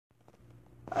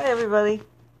Hi everybody.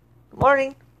 Good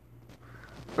morning.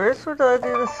 First we're going to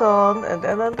do the song, and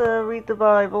then I'm going to read the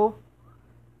Bible,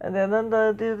 and then I'm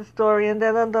going to do the story, and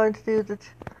then I'm going to do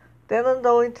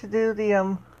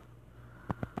the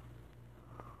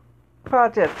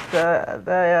projects that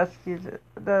I asked you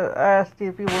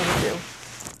if you want to do.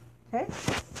 Okay?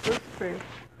 Let's pray.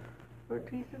 Lord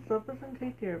Jesus, love us and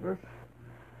take care of us.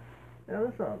 Now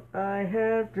the song. I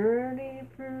have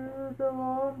journeyed through the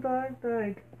long dark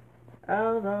night,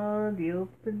 out on the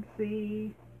open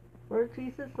sea. Lord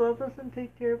Jesus, love us and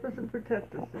take care of us and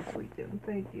protect us this weekend.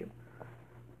 Thank you.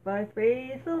 By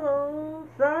faith alone,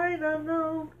 sight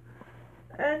unknown,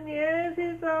 and yet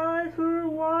his eyes were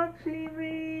watching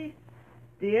me.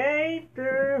 The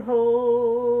anchor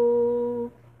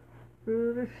holds,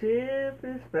 through the ship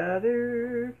is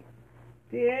battered.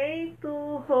 The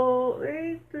anchor's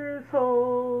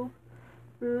hold,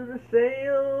 through the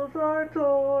sails are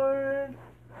torn.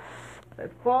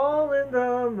 I've fallen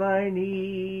on my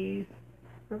knees,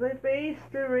 as I face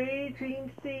the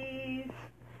raging seas.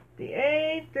 The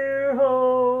anchor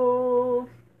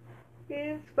holds,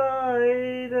 in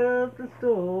spite of the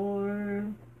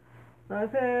storm.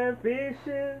 I've had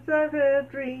visions, I've had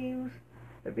dreams,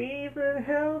 I've even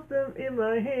held them in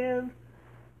my hand,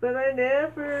 but I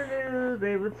never knew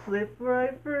they would slip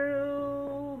right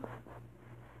through,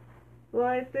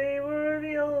 like they were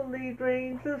the only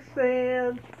grains of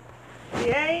sand.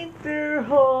 The anchor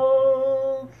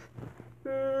holds,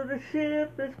 through the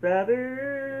ship is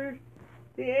battered.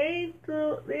 The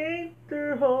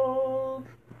anchor holds,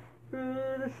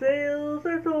 through the sails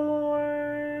are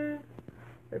torn.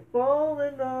 I've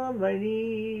fallen on my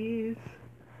knees,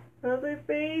 as I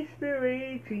face the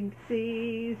raging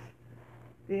seas.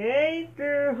 The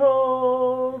anchor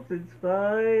holds, in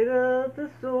spite of the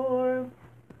storm.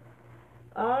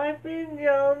 I've been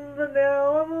young, but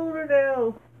now I'm older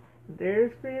now.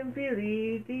 There's been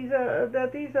beauty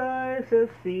that these eyes have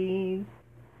seen,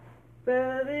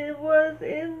 but it was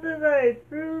in the night,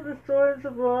 through the storms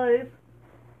of life.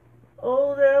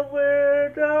 Oh, that where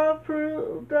God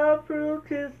proved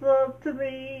his love to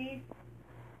me.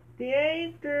 The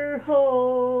anchor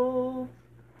holds,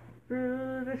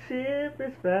 through the ship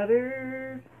is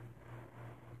battered.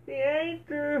 The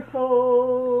anchor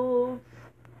holds,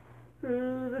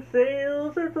 through the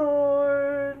sails are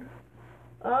torn.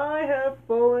 I have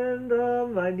fallen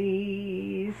on my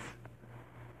knees,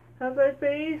 as I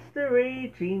face the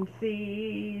raging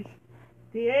seas.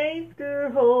 The anchor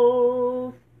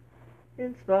holds,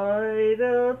 in spite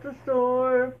of the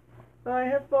storm. I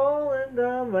have fallen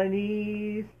on my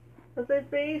knees, as I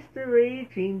face the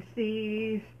raging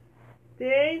seas.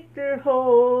 The anchor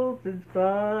holds, in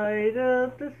spite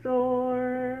of the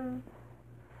storm.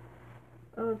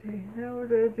 Okay, now we're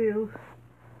going to do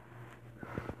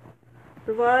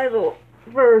the Bible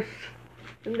verse,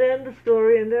 and then the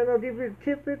story, and then I'll give you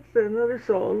tidbits and another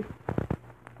song.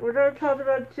 We're going to talk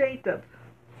about Jacob.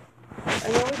 I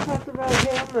know we talked about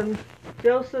him and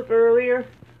Joseph earlier,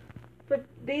 but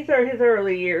these are his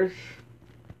early years.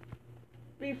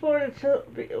 When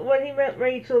he met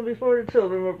Rachel, before the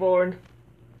children were born.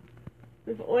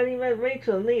 When he met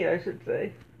Rachel and Leah, I should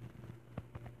say.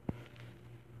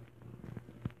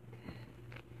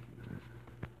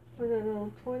 I don't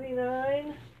know,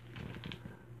 29?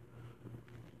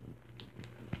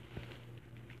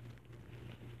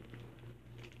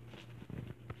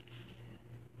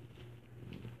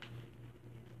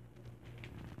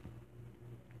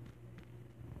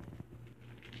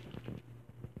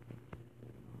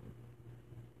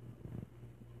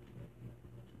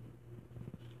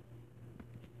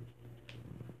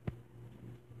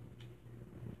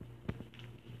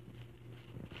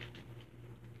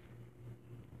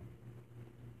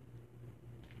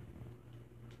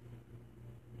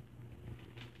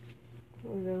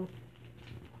 Oh no.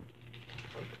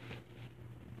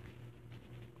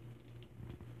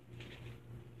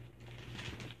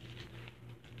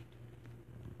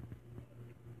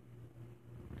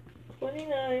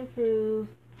 $29 through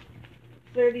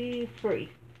 33.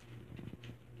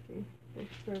 Okay, let's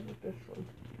start with this one.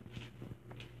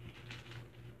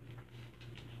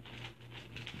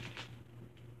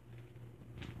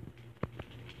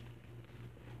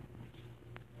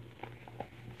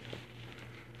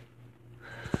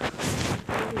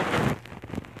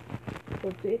 So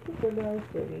Jacob went out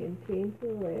of Journey and came to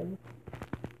the land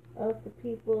of the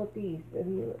people of the east,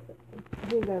 and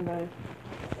he got nice.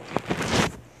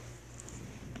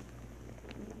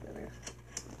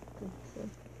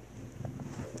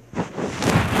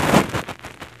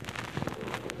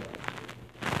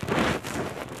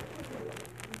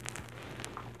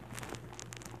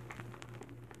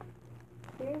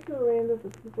 Okay. came to the land of the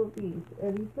people of Uz,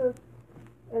 and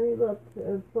he looked,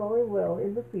 and saw a well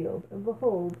in the field, and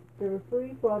behold, there were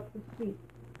 3 flocks of sheep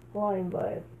lying by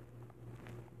it.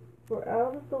 For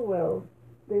out of the well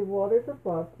they watered the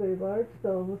flocks, a large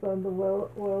stone was on the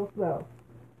well's mouth.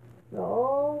 Now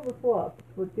all the flocks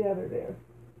would gather there,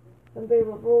 and they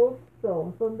would roll the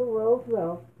stone from the well's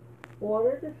mouth,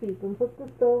 water the sheep, and put the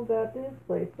stone back in its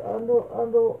place on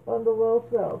the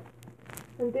well's mouth.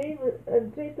 And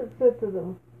Jacob said to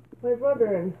them, My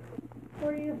brethren,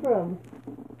 where are you from?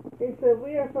 They said,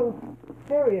 We are from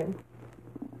Haran.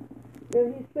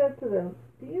 Then he said to them,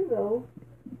 Do you know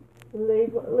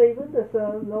Laban, the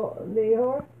son of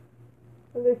Nahor?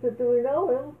 And they said, Do we know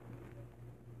him?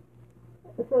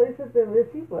 And so he said to them, Is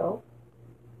he well?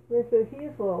 And they said, He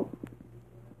is well.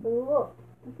 And look,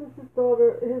 this is his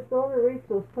daughter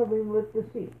Rachel's coming with the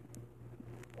sheep.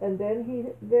 And then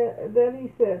he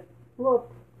said,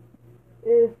 Look, it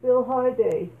is still high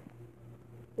day.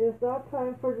 It is not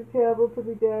time for the cattle to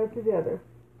be gathered together.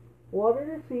 Water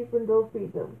the sheep and don't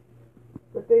feed them.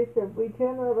 But they said, We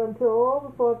cannot until all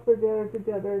the flocks are gathered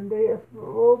together. And they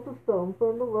rolled the stone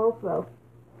from the well's mouth,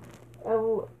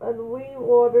 and we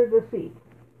watered the sheep.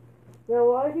 Now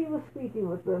while he was speaking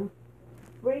with them,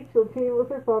 Rachel came with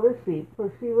her father's sheep,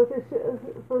 for she was a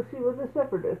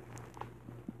shepherdess.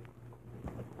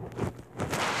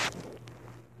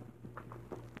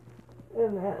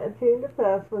 And it came to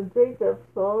pass when Jacob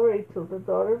saw Rachel, the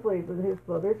daughter of Laban, his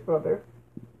mother's brother,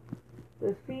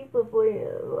 the sheep of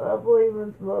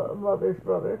Laban's mother's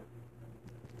brother,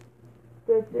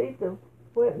 that Jacob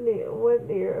went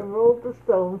near and rolled the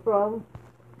stone from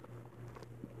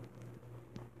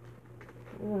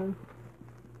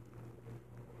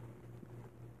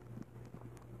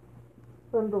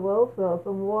the well's mouth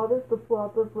and watered the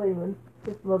flock of Laban,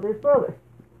 his mother's brother.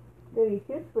 Then he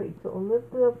kissed Rachel and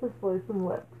lifted up his voice and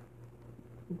wept.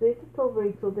 And Jacob told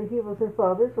Rachel that he was her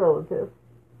father's relative,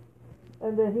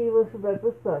 and that he was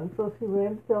Rebekah's son, so she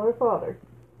ran to tell her father.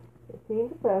 It came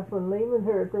to pass when Laban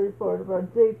heard the report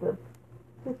about Jacob,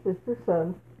 his sister's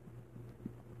son,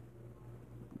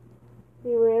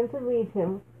 he ran to meet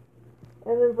him,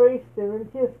 and embraced him, and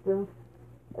kissed him,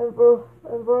 and brought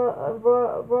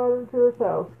him to his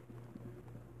house.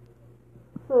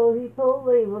 So he told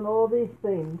Laban all these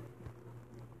things.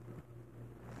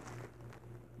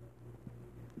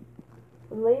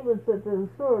 And Laban said to him,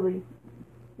 Surely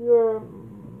you are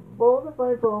bone of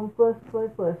my bone, flesh of my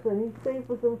flesh. And he stayed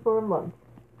with him for a month.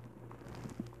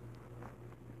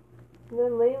 And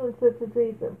then Laban said to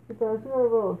Jacob, Because you are a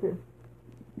relative,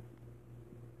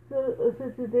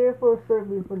 should you therefore serve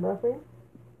me for nothing?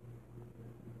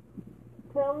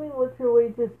 Tell me what your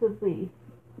wages should be.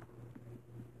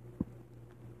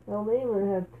 Now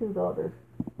Laban had 2 daughters.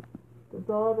 The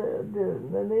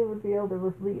name of the elder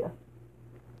was Leah,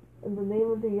 and the name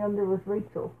of the younger was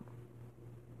Rachel.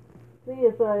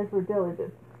 Leah's eyes were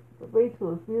delicate, but Rachel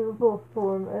was beautiful of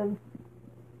form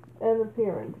and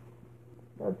appearance.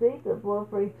 Now Jacob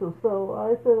loved Rachel, so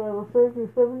I said, I will serve you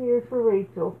 7 years for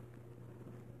Rachel,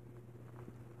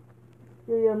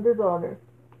 your younger daughter.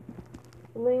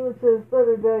 And Laban says,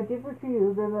 Better that I give her to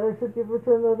you than I should give her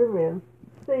to another man.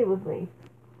 Stay with me.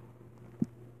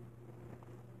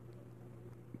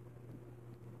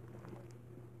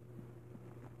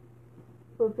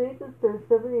 So Jacob served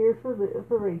 7 years for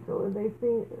Rachel, and they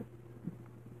seemed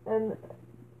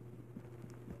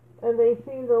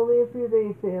only a few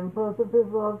days to him because of his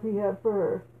love he had for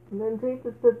her. And then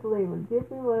Jacob said to Laban,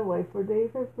 Give me my wife, for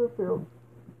days have fulfilled,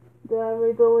 that I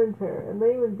may go into her. And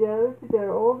Laban gathered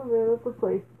together all the men of the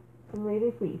place and made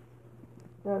a feast.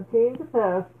 Now it came to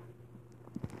pass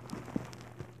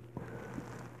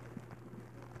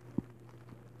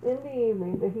in the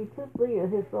evening that he took Leah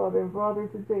his daughter and brought her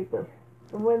to Jacob,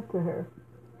 and went to her.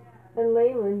 And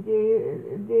Laban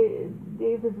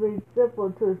gave his maid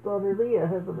Zipporah to his daughter Leah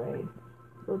as a maid.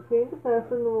 So it came to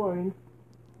pass in the morning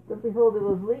that behold, it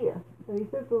was Leah. And he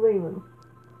said to Laban,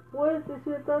 What is this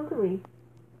you have done to me?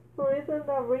 For is it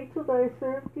not Rachel that I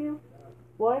served you?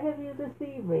 Why have you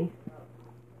deceived me?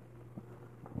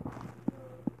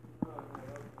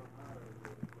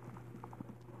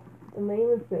 And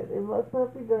Laban said, It must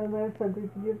not be done in our country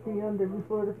to give the younger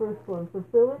before the firstborn.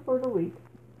 Fulfill it for the week,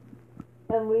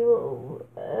 and we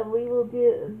will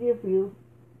give you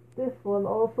this one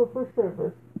also for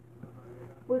service,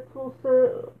 which you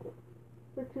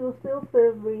will still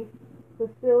serve me for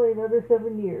still another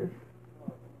 7 years.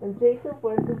 And Jacob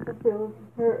went and fulfilled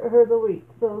her the week.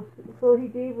 So he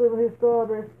gave him his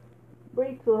daughter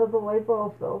Rachel as a wife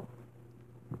also.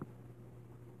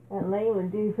 And Laban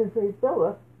gave his maid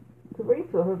Bilhah to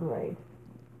Rachel his maid.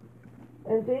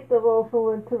 And Jacob also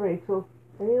went to Rachel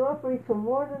and he loved Rachel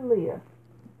more than Leah.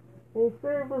 And he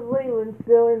served with Laban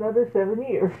still another 7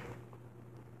 years.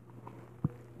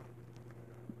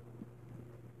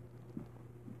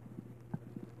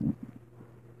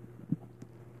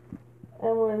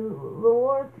 And when the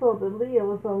Lord saw that Leah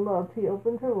was unloved, he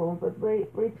opened her womb, but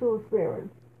Rachel was barren.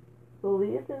 So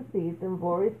Leah conceived and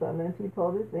bore a son, and she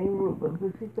called his name Reuben.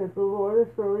 But she said, the Lord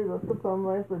has surely looked upon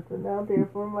my affliction, now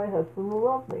therefore my husband will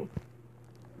love me.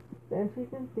 Then she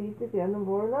conceived again and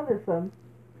bore another son.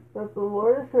 But the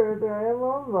Lord has heard that I am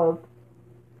unloved,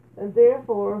 and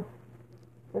therefore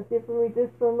has given me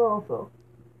this son also.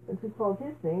 And she called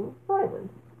his name Simon.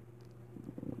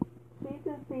 She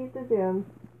conceived again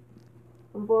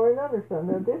and bore another son.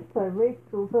 Now this time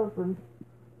Rachel's husband,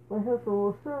 my husband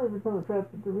will surely become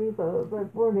attracted to me, but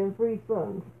I've borne him 3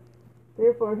 sons.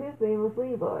 Therefore his name was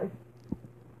Levi.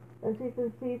 And she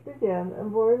conceived again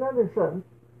and bore another son.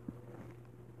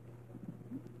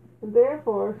 And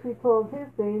therefore she called his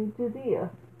name Judea.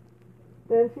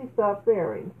 Then she stopped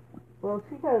bearing. Well,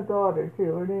 she had a daughter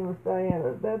too. Her name was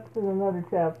Diana. That's in another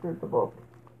chapter of the book.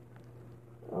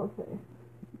 Okay.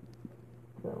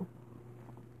 So.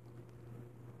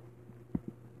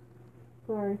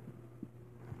 Sorry.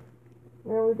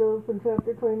 Now we go from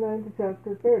chapter 29 to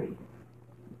chapter 30.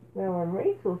 Now when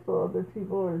Rachel saw that she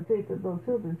bore Jacob no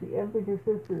children, she envied her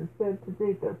sister and said to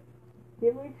Jacob,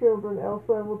 give me children, else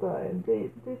I will die. And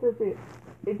Jacob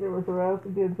was aroused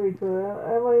against Rachel.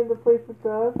 Am I in the place of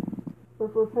God?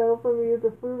 Was withheld from you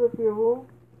the fruit of your womb?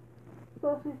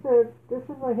 So she said, this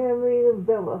is my handmaid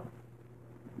Bilhah.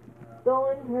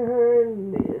 Go in to her,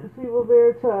 and she will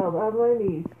bear a child on my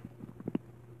knees,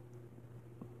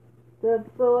 that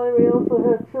so I may also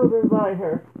have children by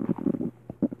her.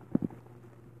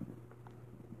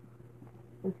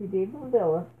 And she gave him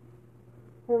Bilhah.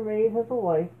 Her maid has a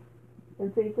wife.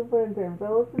 And Jacob went there, and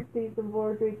Bilhah conceived and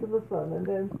bore Jacob a son. And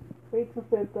then Rachel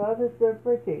said, God has judged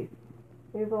my case.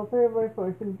 He has altered my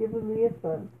voice and given me a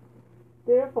son.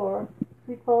 Therefore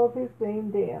she called his name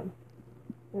Dan.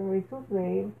 And Rachel's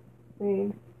name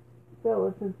named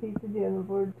Bilhah conceived again and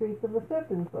bore Jacob a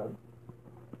second son.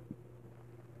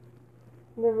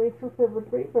 And then Rachel said, with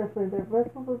great wrestling, I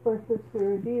wrestled with my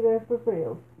sister, indeed I have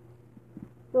prevailed.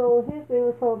 So his name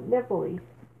was called Naphtali.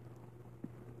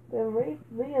 Then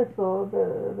Leah saw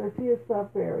that she had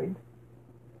stopped bearing.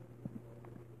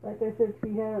 Like I said,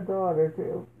 she had a daughter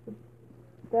too. But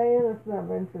Diana's not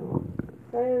mentioned.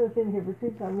 Diana's in here, but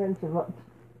she's not mentioned much.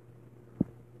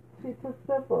 She took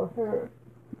Zilpah, her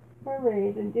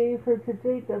maid, and gave her to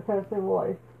Jacob as her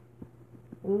wife.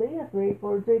 And Leah's maid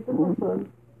bore Jacob a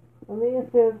son. And Leah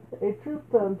said, a true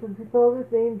son, since she called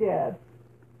his name Gad.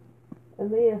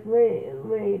 And Leah's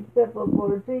maid Zilpah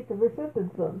bore Jacob a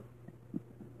second son.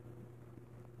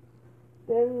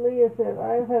 Then Leah said,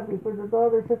 I am happy, for the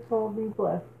daughters have called me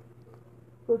blessed.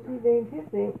 So she named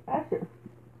his name Asher.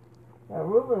 Now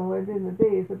Reuben went in the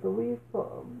days that the leaves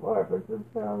harvest and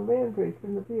found mandrakes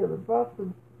in the field and brought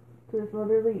them to his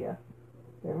mother Leah.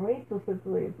 Then Rachel said to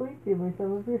Leah, please give me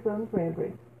some of your son's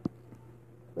mandrakes.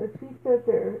 But she said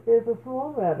there, it is a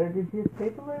small matter, did you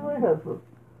take away my husband?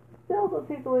 Still don't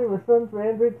take away my son's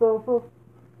mandrakes also?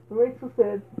 And Rachel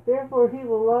said, therefore he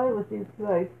will lie with you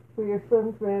tonight for your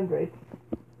son's mandrakes.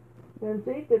 Then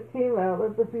Jacob came out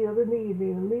of the field in the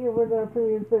evening, and Leah went out to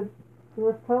me and said, you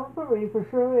must come for me, for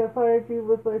surely I fired you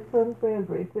with my son's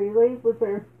mandrakes. So he laid with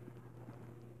her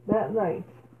that night.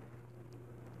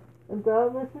 And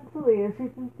God listened to Leah, and she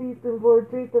conceived and bore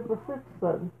Jacob a 6th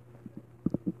son.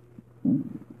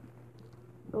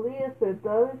 Leah said,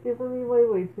 God has given me my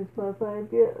wages, because I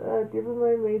have given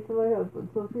my maid to my husband.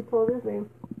 So she told his name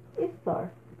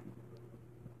Ishtar.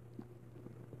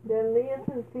 Then Leah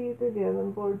conceived again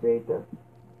and bore Jacob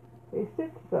a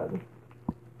 6th son.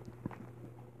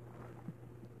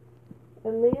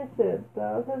 And Leah said,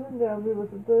 thou hast endowed me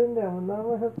with a good endowment, now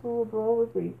my husband will dwell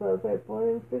with thee, for I have borne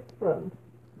him 6 sons.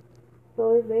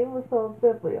 So his name was called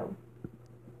Zebulun.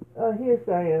 Here's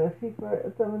Diana, she's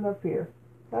coming up here.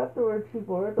 Afterwards she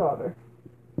bore a daughter,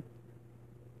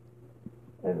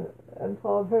 and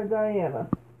called her Diana.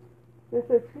 They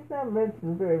said she's not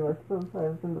mentioned very much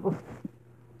sometimes in the book.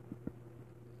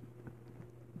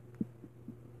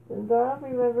 And God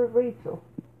remembered Rachel,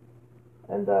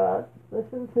 and God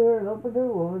listened to her and opened her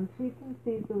womb, and she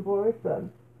conceived and bore a son.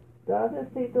 God has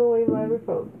taken away my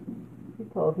reproach. She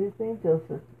called his name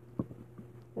Joseph,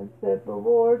 and said, the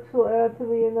Lord shall add to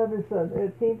me another son. And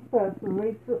it came to pass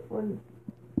when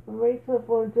Rachel had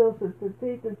born Joseph, that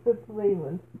Jacob said to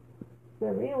Laban,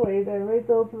 send me away, that I may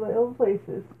go to my own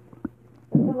places,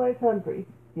 and to my country.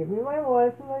 Give me my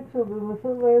wife and my children with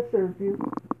whom I have served you.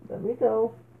 Let me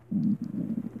go.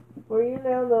 For you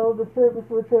now know the service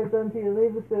which I have done to you.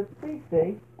 Laban said, Please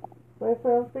stay, for I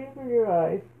found favor in your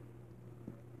eyes.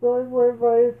 So I've learned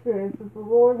by experience that the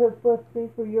Lord has blessed me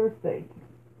for your sake.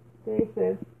 They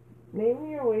said, Name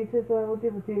me your wages, and I will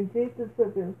give it to you. Jacob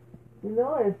said to him, You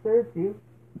know I have served you,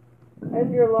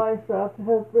 and your livestock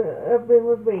have been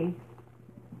with me.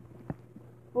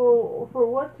 For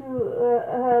what you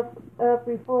have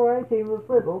before I came was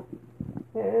little,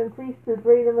 and increased to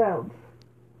great amounts.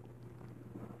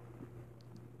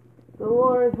 The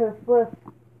Lord has blessed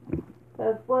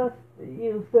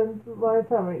you since my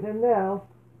coming, and now,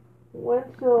 when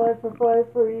shall I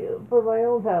provide for you for my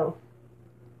own house?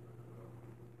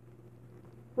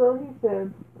 So he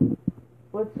said,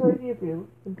 What shall I give you?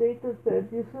 And Jacob said,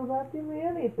 You shall not give me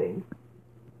anything.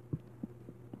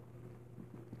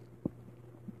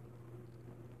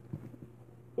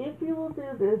 If you will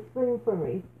do this thing for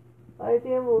me, I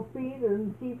then will feed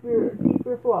and keep your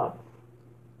flocks.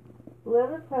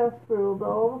 Let it pass through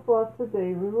all the flocks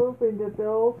today, removing the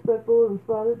all speckled and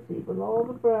spotted sheep and all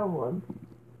the brown ones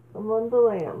among the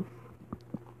lambs.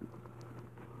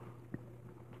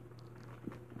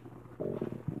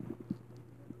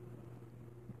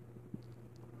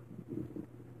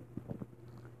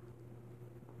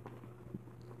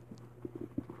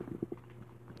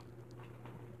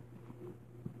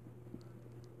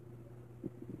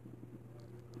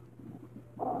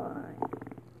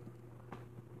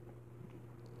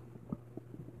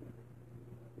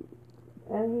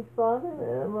 And he spotted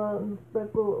among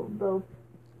speckled goats,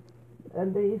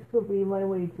 and these shall be my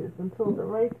wages, until the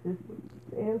righteous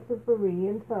answer for me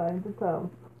in time to come,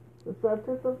 the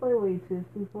subject of my wages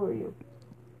before you.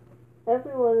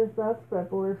 Everyone is not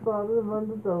speckled or spotted among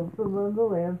the goats, among the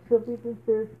lambs, shall be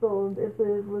considered stolen if it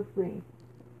is with me.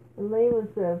 And Laban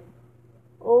said,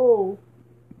 Oh,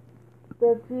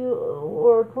 that you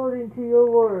were according to your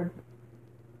word.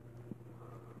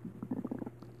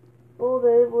 Oh,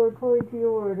 that it were according to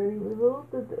your word. And he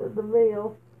removed the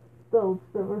male goats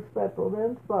that were speckled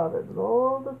and spotted, and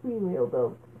all the female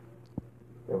goats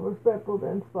that were speckled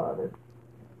and spotted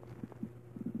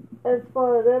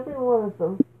every one of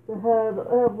them that had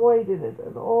white in it,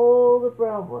 and all the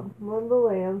brown ones among the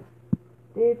lambs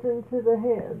gave them to the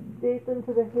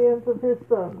hands of his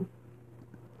sons.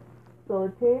 So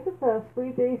it came to pass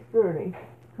 3 days' journey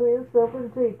between himself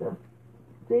and Jacob.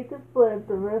 Jacob fled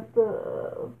the rest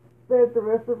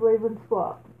of Laban's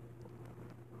flock.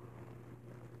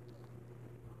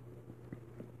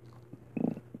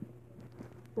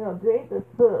 Now Jacob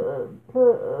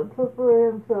took for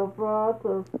himself rods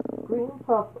of green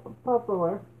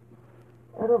poplar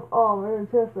and of almond and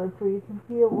chestnut trees, and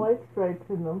peeled white stripes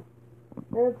in them,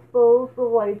 and exposed the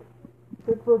white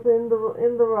which was in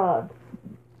the rods.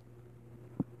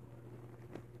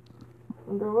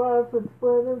 And the rods which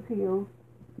split and peeled,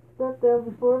 set them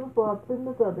before the flocks in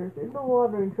the gutters, in the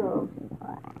watering troughs,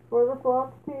 for the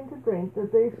flocks came to drink,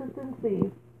 that they should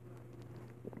conceive,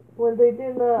 when they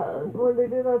did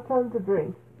not come to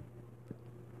drink.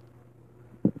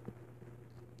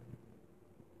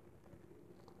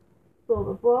 So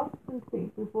the flocks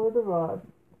conceived before the rods.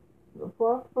 The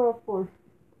flocks brought forth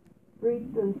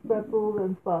streaked and speckled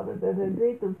and spotted, and then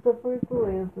Jacob separated the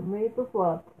lambs and made the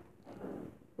flocks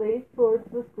face towards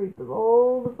the street, and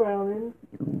all the brown in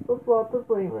the flock of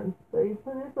Laban. So he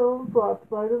put his own flocks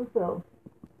by themselves,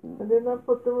 and did not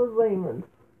put them with Laban's.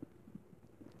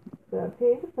 Now it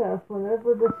came to pass,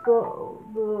 whenever the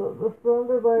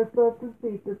stronger livestock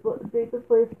conceived, Jacob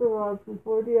placed the rods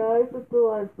before the eyes of the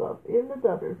livestock in the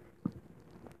gutters,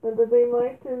 and that they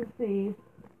might conceive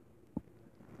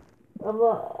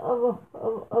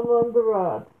among the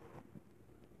rods.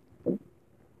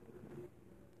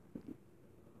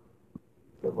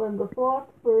 But when the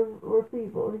flocks were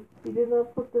feeble, he did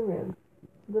not put them in.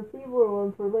 The feebler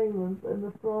ones were Laban's, and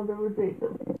the stronger were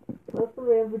Jacob's. Thus the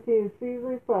man became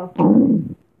exceedingly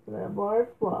prosperous, and had large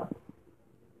flocks,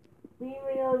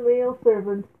 female and male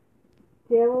servants,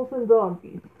 camels and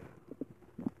donkeys.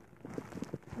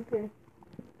 Okay,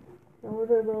 now we're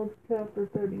going to go to chapter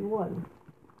 31.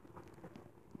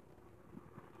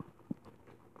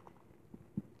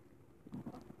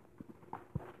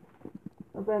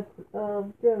 About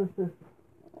Genesis.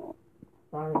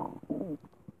 Sorry.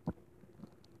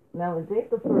 Now when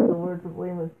Jacob heard the words of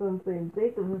Laban's son, saying,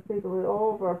 Jacob has taken away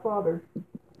all of our fathers,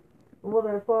 and what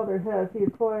our father has, he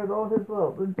acquired all his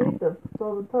wealth. And Jacob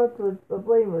saw the touch of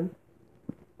Laban,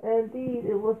 and indeed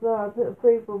it was not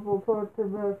favorable towards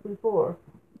him as before.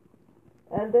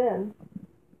 And then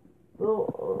the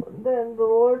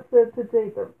Lord said to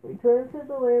Jacob, Return to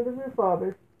the land of your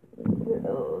fathers,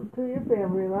 to your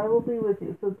family, and I will be with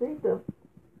you. So Jacob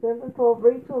sent and called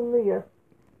Rachel and Leah,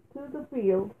 to the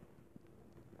field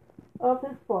of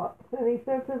his flocks, and he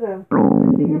said to them,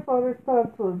 I see your father's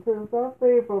confidence is not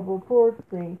favorable towards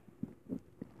me.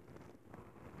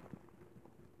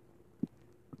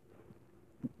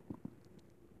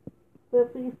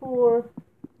 That before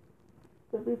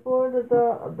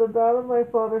the God of my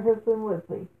father has been with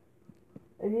me.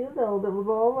 And you know that with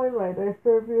all my might I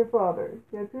serve your father.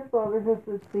 Yet your father has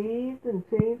deceived and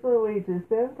changed my wages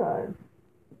 10 times,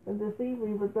 and deceived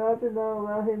me, but God did not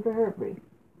allow him to hurt me.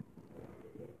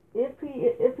 If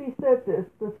he said this,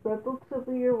 the speckled shall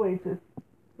be your wages,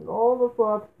 and all the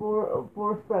flocks for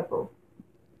speckled.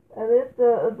 And if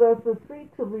the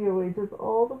street shall be your wages,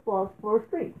 all the flocks for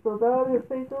street. So thou hast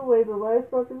taken away the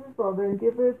livestock of your father, and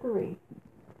given it to me.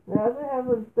 Now as it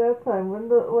happens that time, when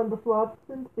the flocks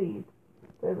been feed,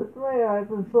 I lifted my eyes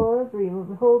and saw in a dream, and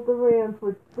behold, the rams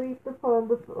which slept upon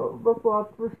the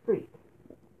flocks were streaked,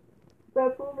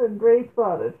 speckled, and gray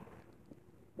spotted.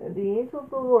 And the angel of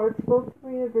the Lord spoke to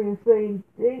me in a dream, saying,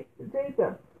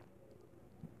 Jacob.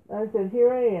 I said,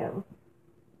 Here I am.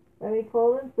 And he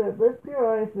called and said, Lift your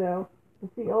eyes now, and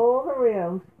see all the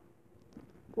rams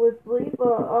which sleep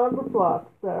on the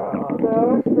flocks that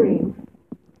are streamed,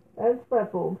 and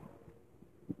speckled,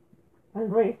 and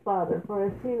gray spotted, for I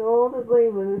have seen all that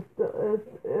Laban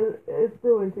is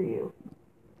doing to you.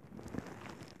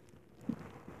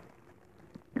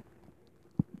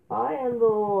 I am the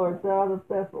Lord God of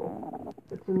Bethel,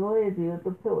 which anointed you at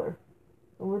the pillar,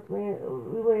 and which we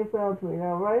found to me.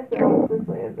 Now rise out of this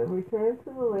land, and return to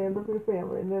the land of your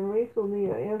family. And then Rachel and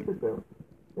Leah answered them,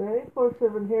 Is there any portion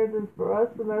of inheritance for us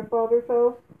in our father's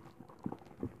house?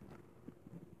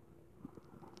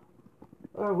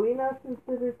 Are we not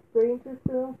considered strangers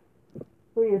to him?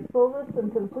 For he has sold us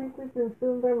and completely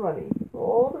consumed our money.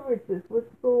 All the riches which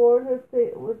the Lord has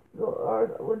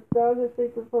which God has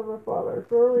taken from our father are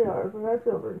surely ours and our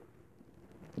children.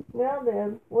 Now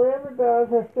then, whatever God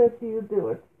has said to you, do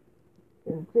it.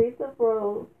 And Jacob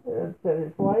rose and set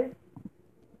his wife,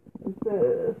 and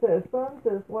set his sons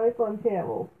and his wife on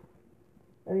camels.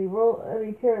 And he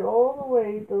carried all the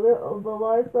way the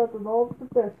livestock and all the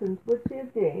possessions which he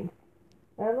had gained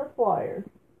and acquired.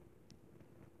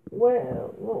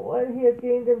 When he had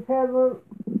gained in Paddan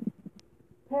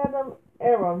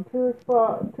Aram to his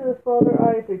father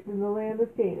Isaac in the land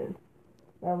of Canaan.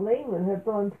 Now Laban had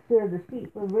gone to share the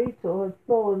sheep, and Rachel had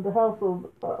stolen the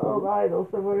household idols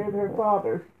that were in her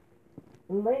father's.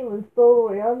 And Laban stole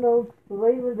away unknown to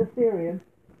Laban the Syrian,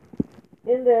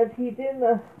 in that he did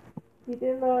not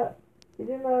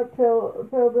tell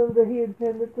them that he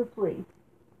intended to flee.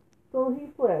 So he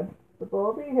fled with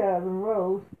all that he had and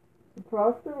rose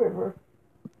across the river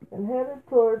and headed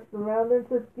towards the mountains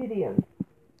of Gideon.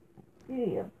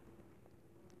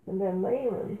 And then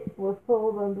Laban was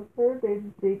told on the third day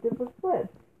that Jacob had fled.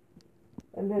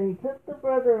 And then he took the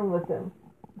brethren with him,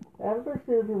 and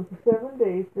pursued him for 7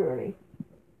 days' journey,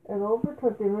 and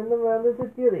overtook him in the mountains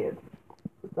of Gilead.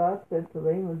 But God said to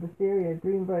Laban the Syrian,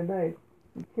 dream by night,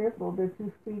 Be careful that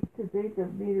you speak to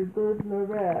Jacob neither good nor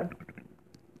bad.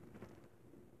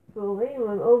 So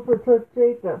Laban overtook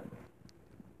Jacob.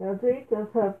 Now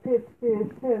Jacob had pitched his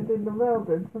tent in the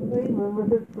mountains, and Laban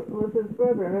with his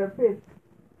brethren had pitched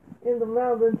in the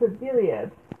mountains of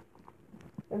Gilead.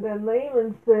 And then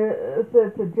Laban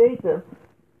said to Jacob,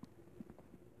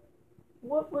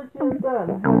 What would you have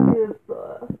done?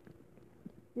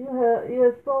 You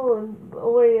have stolen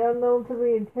away unknown to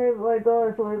me, and carried my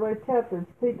daughters away by captives,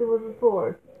 taken with the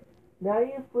sword. Now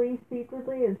you flee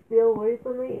secretly and steal away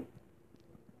from me?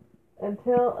 And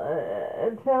tell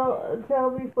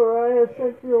me, for I have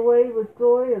sent you away with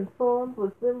joy and songs,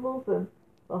 with cymbals and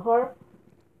a harp.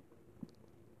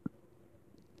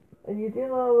 And you did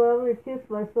not allow me to kiss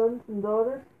my sons and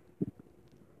daughters.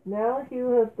 Now you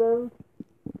have done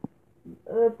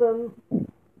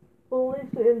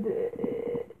foolish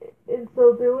in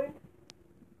so doing.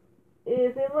 It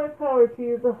is in my power to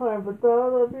use the harm, but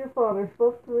God of your father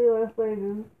spoke to me last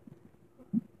night,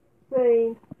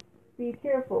 saying, Be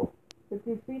careful that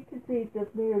you speak to Jacob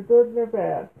neither good nor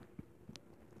bad.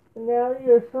 And now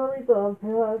you are surely gone,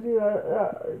 because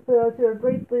you are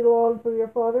greatly longed for your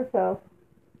father's house.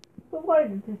 So why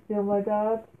did you steal my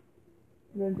gods?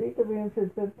 And then Jacob answered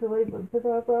and said to Laban, Because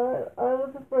I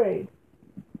was afraid.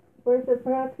 For I said,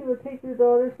 Perhaps you would take your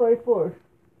daughters by force.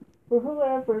 For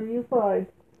whoever you find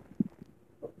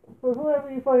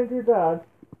your gods,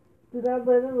 do not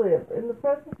let it live. In the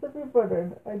presence of your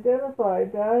brethren, identify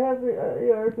that I have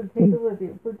yours and take them with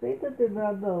you. For Jacob did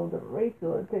not know that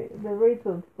Rachel had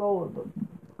stolen them.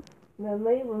 And then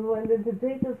Laban went into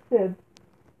Jacob's tent,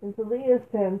 into Leah's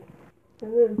tent,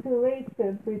 and then to Rachel's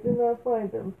tent, but he did not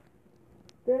find them.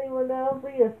 Then he went out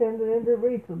Leah sent it into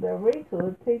Rachel. Now Rachel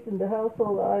had taken the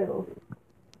household idols,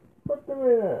 put them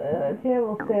in a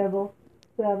camel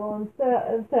saddle and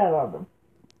sat on them.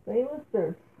 Laban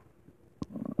searched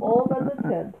all about the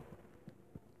tent.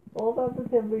 All about the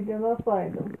tent, we did not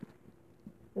find them.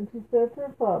 And she said to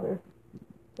her father,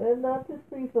 let not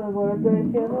displease my Lord, that I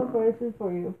cannot rise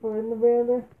before you, for in the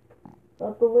manner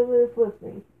of the living is with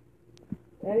me.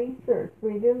 And he searched,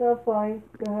 but he did not find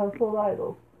the household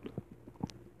idols.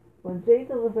 When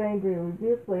Jacob was angry and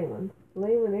rebuked Laban,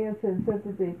 Laban answered and said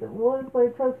to Jacob, what is my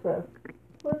trespass?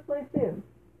 What is my sin?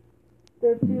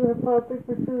 That you have hotly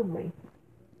pursued me.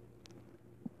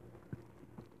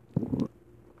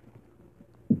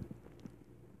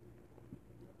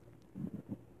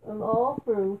 And all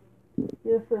through,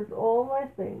 you have searched all my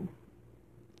things.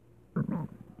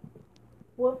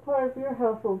 What part of your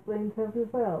household things have you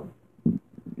found?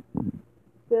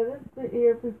 Set it the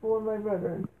ear before my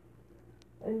brethren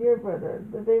and your brethren,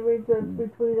 that they may judge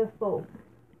between us both.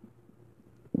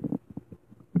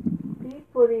 These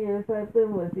 40 years I have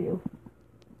been with you,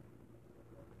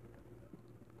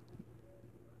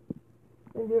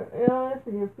 and your heirs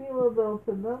and your female adults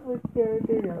have not miscarried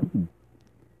their young.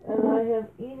 And I have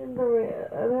not eaten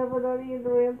the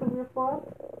rams of your flock,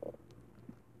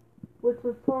 which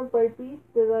was torn by beasts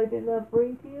that I did not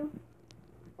bring to you.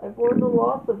 I bore the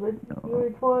loss of it. You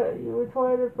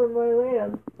required it from my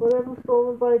land, whatever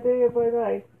stolen by day or by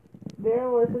night. There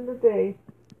was in the day,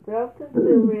 drought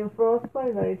consumed me and frost by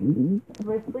night.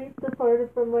 My sleep departed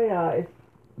from my eyes.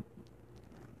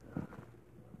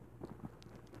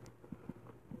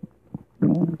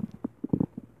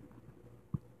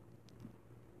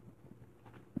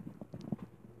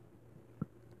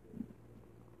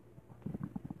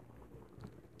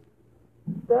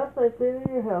 Thus I've been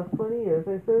in your house 20 years.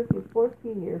 I served you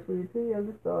 14 years for your 2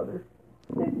 youngest daughters,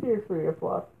 6 years for your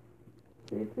flock,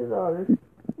 for your 2 daughters,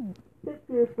 6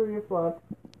 years for your flock.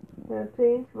 And I've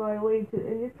changed my wages,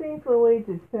 and you changed my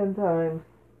wages 10 times.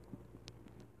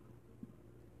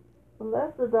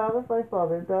 Unless the God of my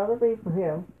father, God of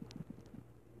Abraham,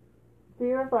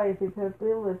 fear of Isaac has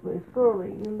been with me, surely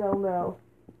you know now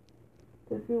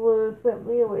that you would have sent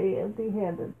me away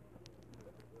empty-handed.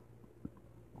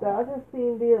 God has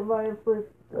seen my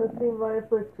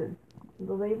affliction, and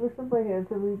the labors of my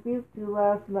hands, and rebuked you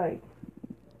last night.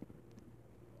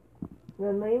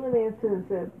 Then Laban answered and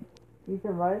said, these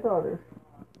are my daughters,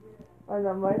 are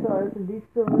not my daughters, and these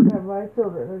children are my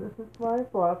children, and this is my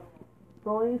flock,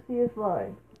 so all you see is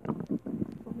mine.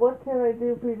 What can I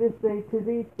do for you this day to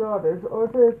these daughters, or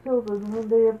to their children whom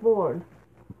they have borne?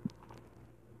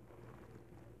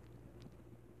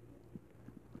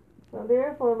 Now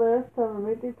therefore let us come and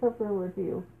make a covenant with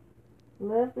you. And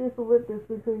let be a witness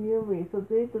between you and me. So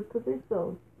Jacob took a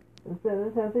stone and set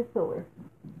it as a pillar.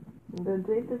 And then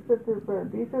Jacob said to the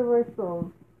bird, these are my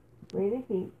stones, made a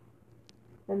heap.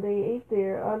 And they ate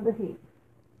there on the heap.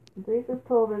 And Jacob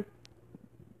told it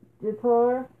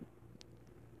Jetar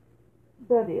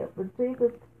Zadiah, but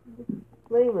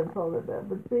Laban told it that,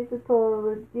 but Jacob told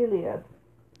it Gilead.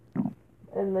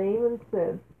 And Laban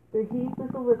said, the heap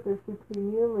is a witness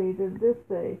between you and me to this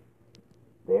day.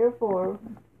 Therefore,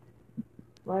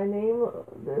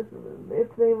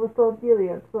 its name was called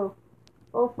Gilead. So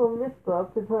also Mizpah,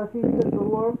 because he said the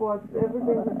Lord watched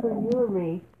everything between you and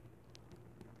me,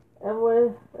 and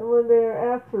when they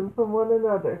are absent from one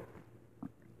another.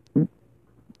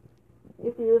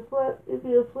 If you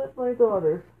have split my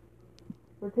daughters,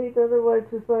 or take other wives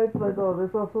besides my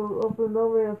daughters, also no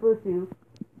man is with you.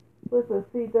 With us,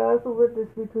 see, God is a witness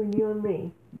between you and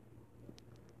me.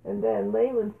 And then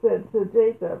Laban said to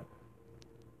Jacob,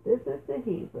 this is the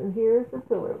heap, and here is the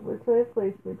pillar, which I have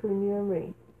placed between you and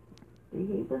me. The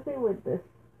heap is a witness,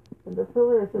 and the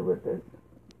pillar is a witness.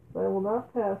 But I will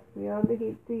not pass beyond the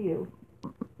heap to you,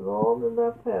 but all will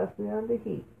not pass beyond the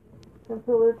heap, and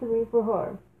pillar to me for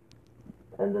harm.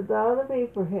 And the God of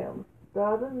Abraham,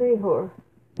 God of Nahor,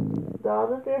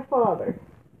 God of their father,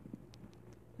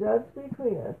 judge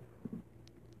between us.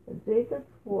 And Jacob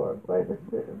swore by the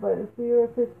fear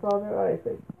of his father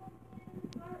Isaac.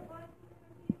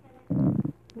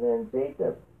 Then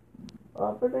Jacob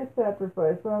offered a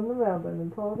sacrifice on the mountain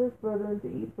and told his brethren to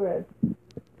eat bread.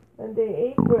 And they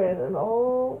ate bread and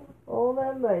all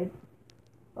that night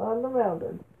on the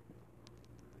mountain.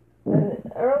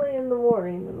 And early in the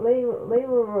morning, Laban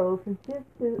rose and kissed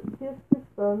his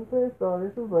sons and his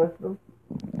daughters and blessed them.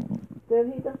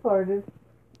 Then he departed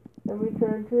and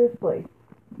returned to his place.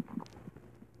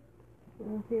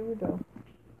 And here we go.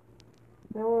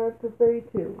 Now we're up to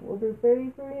 32. We'll do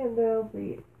 33 and that'll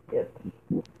be it.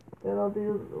 Then I'll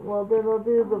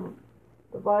do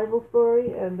the Bible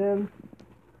story, and then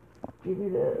give you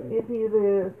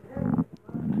the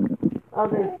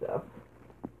other stuff.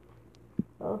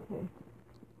 Okay.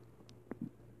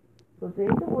 So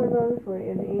Jacob went on his way,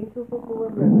 and the angels of the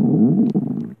Lord met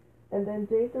him. And then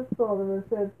Jacob saw them and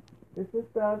said, "This is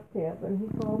God's camp," and he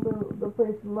called the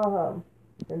place Maham.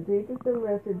 And Jacob sent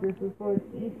messengers before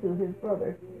Esau his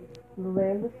brother, in the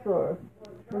land of Shur,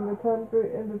 in the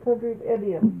country of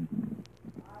Edom.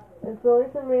 And so he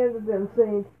commanded them,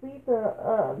 saying, "Speak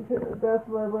thus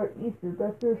my lord Esau,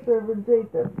 thus your servant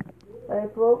Jacob. I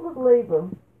have dwelt with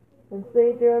Laban, and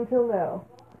stayed there until now.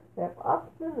 I have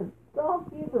oxen and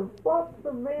donkeys and flocks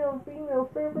of male and female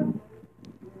servants.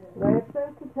 And I have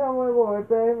sent to tell my lord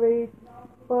that I may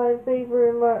find favor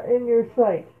in your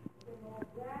sight."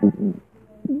 And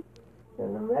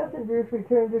the messengers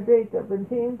returned to Jacob and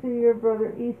came to your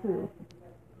brother Esau.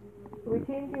 "We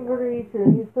came to your brother Esau,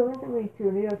 and he is coming to meet you,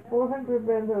 and he has 400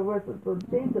 men who are with him." So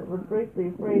Jacob was greatly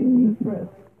afraid and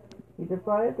distressed. He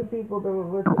divided the people that were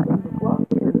with him into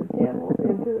flocks and the camels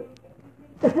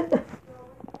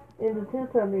into two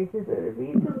companies. He said, "If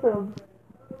each of them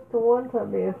to one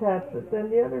company attached it, then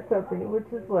the other company,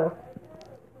 which is left,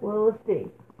 will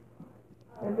escape."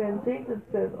 And then Jacob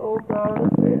said, "O God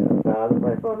of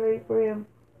my father Abraham,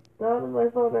 God of my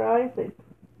father Isaac,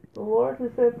 the Lord who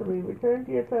said to me, 'Return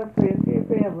to your country and to your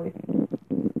family, and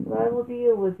I will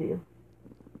deal with you.'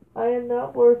 I am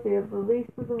not worthy of the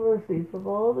least of the mercies of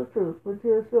all the truth which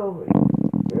you have shown me,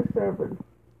 your servant.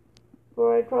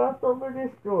 For I crossed over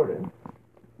this Jordan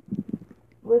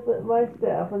with my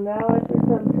staff, and now I've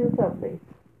become two companies.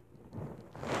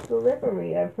 Deliver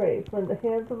me, I pray, from the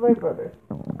hands of my brother,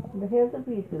 from the hands of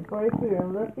Esau, for I fear,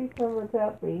 unless he come and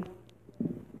attack me,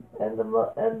 and the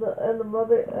mother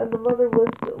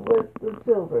with the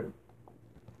children.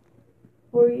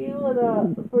 For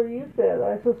you said,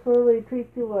 I shall surely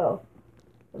treat you well,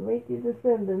 and make you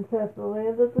descendants as the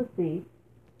land of the sea,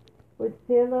 which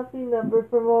cannot be numbered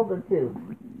for multitude."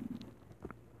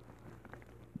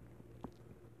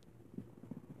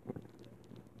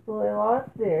 So he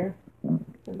lodged there,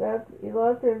 and that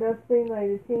same night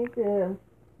it came to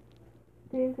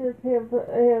his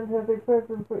hand as a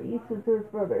present for Esau to his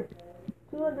brother,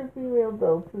 200 female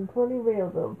goats, and 20 male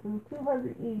goats, and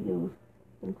 200 ewes,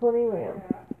 and 20 rams,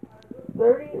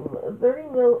 30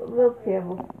 milk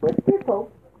camels with their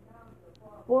colts,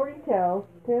 40 cows,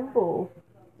 10 bulls,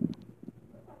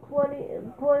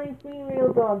 20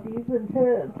 female donkeys, and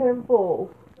 10 foals.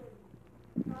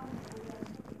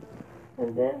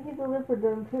 And then he delivered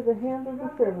them to the hand of the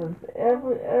servants,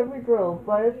 every drove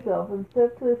by itself, and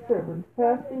said to his servants,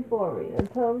 "Pass before me, and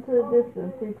come to a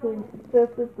distance between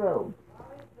successive droves."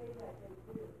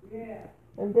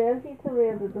 And then he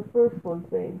commanded the first one,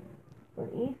 saying,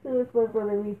 "When Esau is my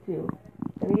brother meet you,"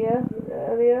 and he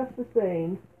asked the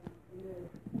saying,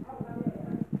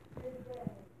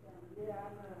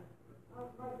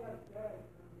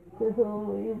 "To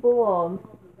whom you belong,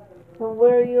 and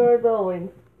where you are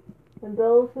going, and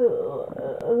those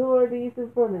who are these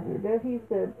in front of you?" Then he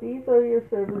said, "These are your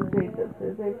servant Jacob,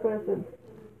 as a present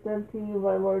sent to you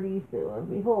by Lord Esau, and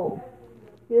behold,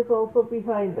 he is also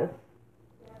behind us."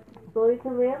 So he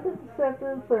commanded the second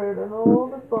and third, and all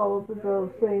that followed the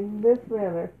drove, saying in this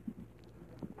manner,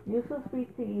 "You shall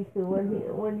speak to Esau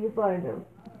when you find him."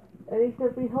 And he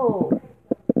said, "Behold,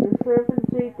 your servant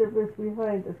Jacob is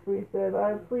behind us." For he said,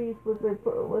 "I am pleased with a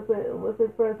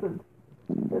present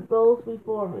that goes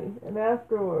before me, and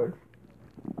afterwards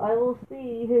I will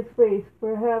see his face,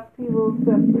 perhaps he will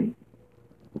accept me."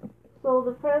 So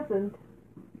the present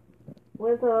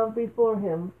went on before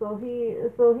him, so he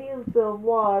himself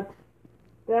watched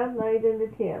that night in the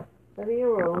camp. And he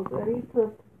arose, and he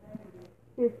took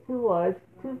his 2 wives,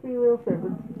 2 female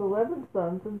servants, 11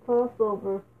 sons, and crossed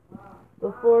over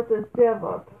the fortress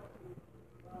Jabbok.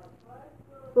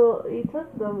 So he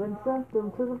took them and sent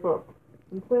them to the brook,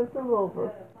 and sent them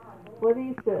over what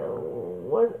he said,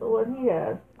 what he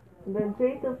had. And then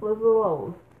Jacob was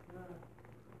alone.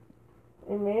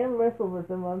 A man wrestled with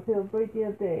him until breaking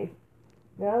of day.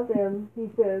 Now then, he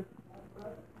says,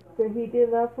 that he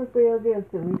did not prevail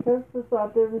against him. He touched the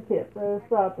socket of his hip, and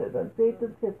stopped it, and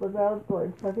Jacob's hip was out of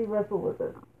joint, as he wrestled with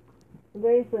it. And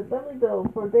then he said, "Let me go,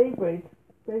 for daybreak."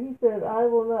 Then he said, I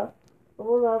will not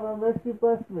unless you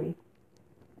bless me."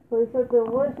 So he said to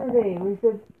him, "What is your name?" He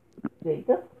said,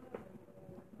 "Jacob."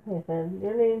 He said,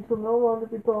 "Your name shall no longer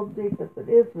be called Jacob, but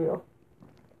Israel.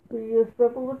 For you have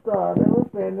struggled with God and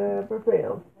with men and have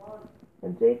prevailed."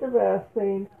 And Jacob asked,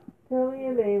 saying, "Tell me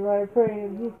your name, I pray."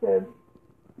 And he said,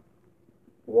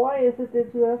 "Why is it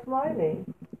that you ask my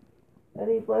name?" And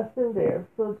he blessed him there.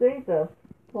 So Jacob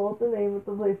called the name of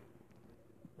the place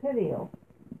Peniel.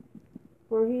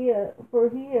 for he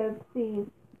had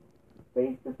seen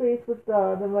face to face with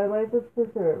God, and my life was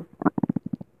preserved.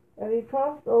 And he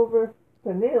crossed over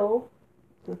the Nile.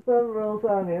 The sun rose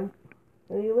on him,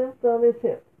 and he limped on his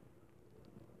hip,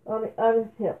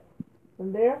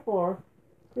 And therefore,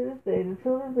 to this day, the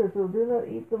children of Israel do not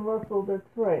eat the muscle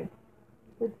that's right,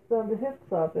 which is on the hip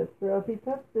socket, for else he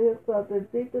touched the hip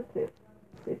socket, Jacob's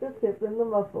hip in the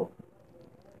muscle.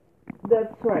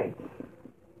 That's right.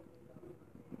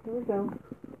 Here we go.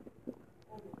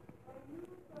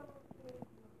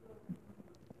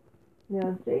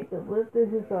 Now Jacob lifted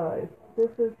his eyes.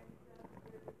 This is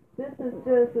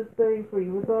Genesis 33.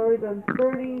 We've already done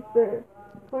 30,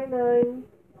 29,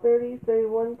 30,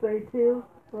 31, 32.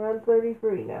 We're on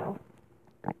 33 now.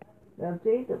 Now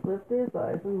Jacob lifted his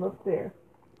eyes and looked there,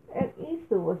 and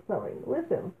Esau was coming with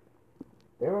him.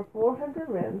 There were 400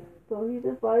 men, so he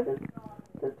divided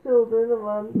the children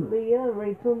among Leah and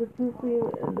Rachel and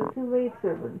the two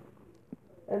maidservants.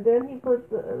 And then he put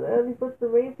the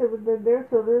maidservants and their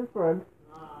children in front,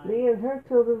 Leah and her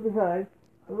children behind,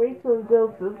 and Rachel and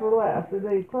Joseph were last. And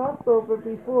they crossed over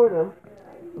before them,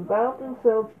 and bowed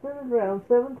themselves, spinning round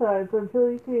 7 times until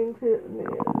he came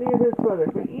near his brother.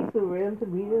 For Esau ran to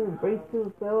meet him, embraced him,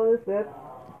 and fell on his neck,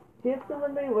 kissed him,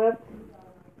 and they wept.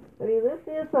 And he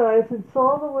lifted his eyes and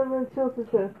saw the women and children,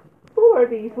 said, "Who are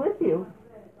these with you?"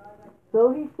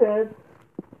 So he said,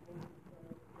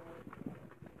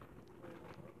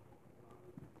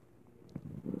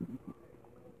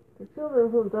 "The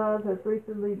children whom God has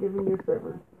recently given your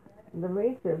servants." And the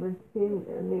maidservants came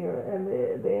near, and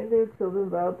they and their children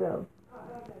bowed down.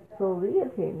 So Leah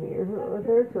came near with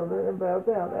her children and bowed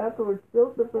down. Afterwards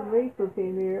Joseph and Rachel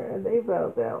came near, and they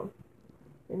bowed down.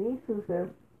 And Esau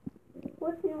said,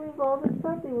 "What do you leave all this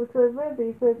plenty which I've meant?"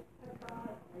 He said,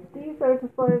 "These are to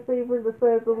find favor in the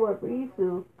sight of the Lord." But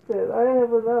Esau said, "I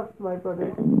have enough, my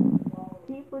brother.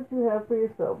 Keep what you have for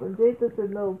yourself." And Jacob said,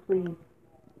 "No, please.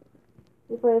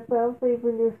 If I have found favor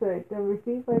in your sight, then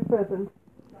receive my present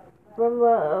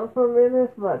from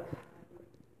inasmuch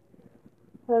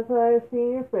as I have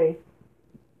seen your face,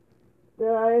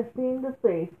 that I have seen the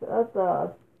face of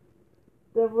God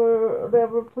that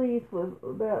were pleased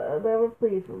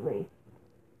with me.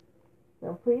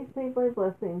 Now please take my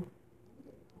blessings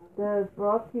that has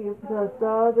brought to you, because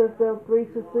God has dealt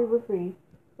graciously with me,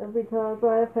 and because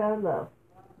I have had enough."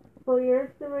 So he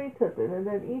urged the way took it, and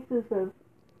then Esau said,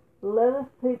 "Let us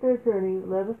take our journey,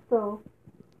 let us go,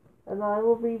 and I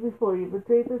will be before you." But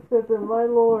Jacob said to him, "My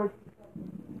Lord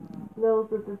knows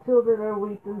that the children are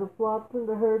weak, and the flocks and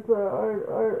the herds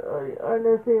are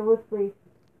nursing with me.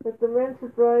 If the men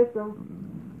should drive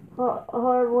them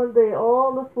hard one day,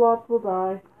 all the flock will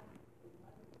die.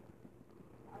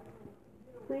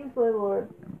 Please, my Lord,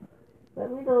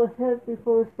 let me go ahead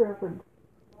before a serpent.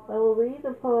 I will lead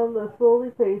upon the slowly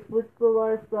pace which the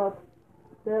livestock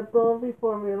that have gone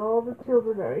before me, and all the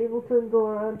children are able to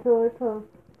endure until I come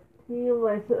to you,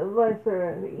 my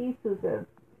servant." And Esau said,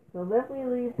 "Now let me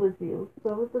leave with you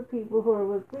some of the people who are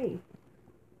with me.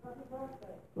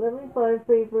 Let me find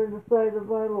favor in the sight of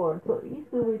my Lord." So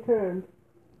Esau returned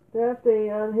that day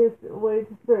on his way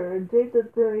to Seir, and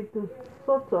Jacob journeyed to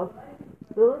Succoth,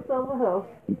 built himself a house,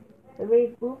 and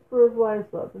made booths for his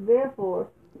livestock. And therefore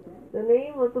the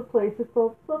name of the place is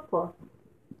called Succoth.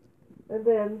 And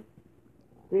then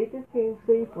Jacob came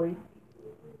safely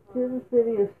to the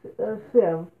city of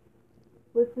Shem,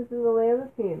 which is in the land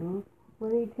of Canaan,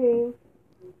 when he came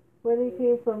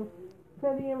from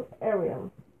Pedium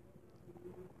Aram.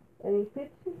 And he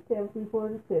pitched his tent before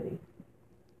the city.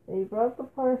 And he brought the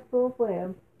parcel of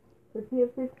land which he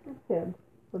had pitched his tent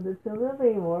for the children of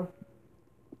Amor,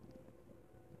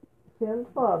 Shem's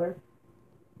father,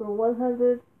 for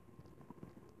 100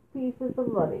 pieces of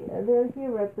money. And then he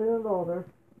erected an altar,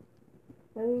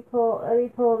 and he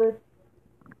called it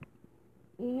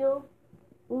El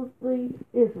Uzli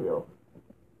Israel.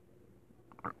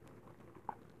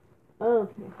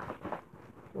 Okay,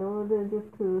 now we're going to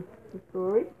get to the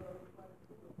story.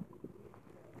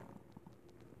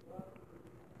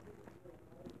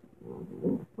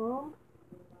 Psalm.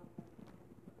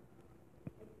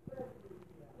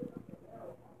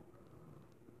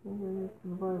 I'm going to get to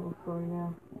the Bible story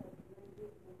now.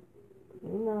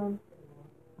 Hang on.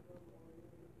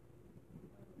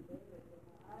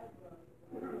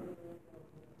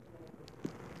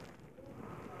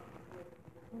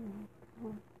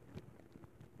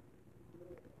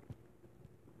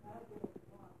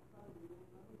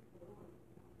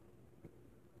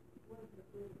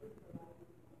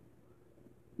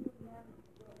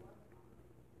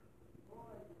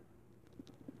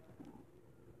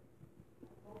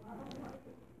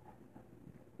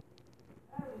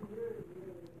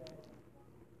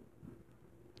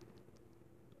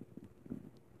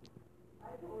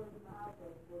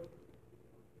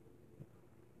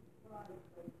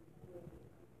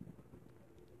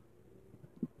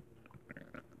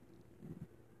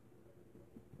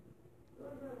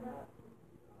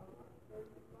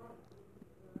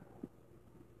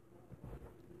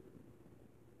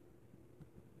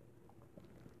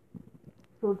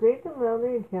 So Jacob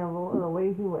mounted a camel, and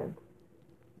away he went.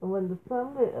 And when the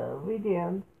sun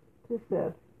began to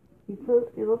set,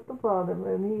 he looked upon him,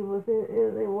 and he was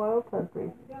in a wild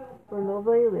country where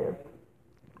nobody lived.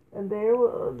 And there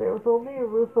was only a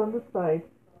roof on the side,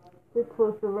 which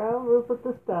was the round roof of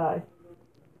the sky.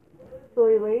 So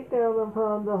he lay down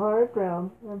upon the hard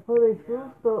ground, and put a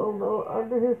smooth stone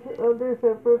under his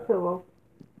head for a pillow,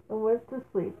 and went to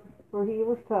sleep, for he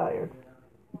was tired.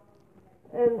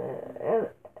 And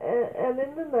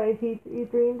in the night he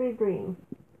dreamed a dream,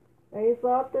 and he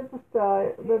thought that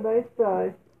the night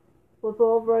sky, was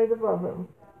all bright above him,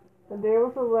 and there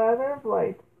was a ladder of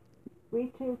light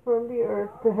reaching from the earth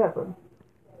to heaven,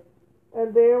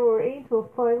 and there were angels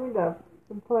climbing up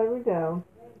and climbing down,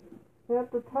 and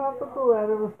at the top of the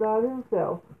ladder was God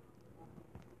himself,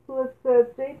 who had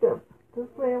said, Jacob, this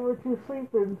land which you sleep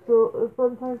in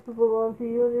sometimes will belong to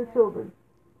you and your children,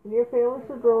 and your family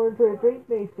shall grow into a great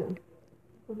nation,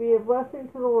 and be a blessing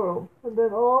to the world. And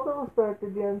then all that was dark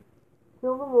again,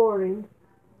 till the morning,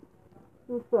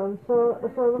 the sun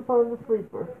shone upon the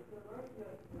sleeper.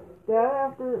 That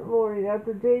after morning,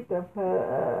 after Jacob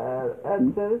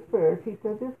had said his prayers, he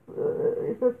took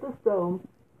the stone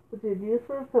which he had used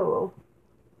for a pillow,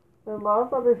 and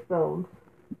lots of other stones,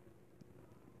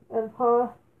 and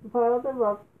piled them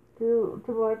up to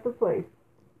mark the place.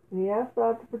 And he asked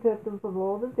God to protect him from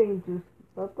all the dangers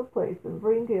of the place, and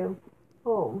bring him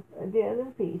home again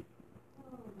in peace.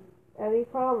 And he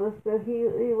promised that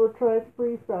he would try to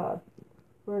please God.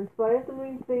 For in spite of the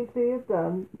mean things he had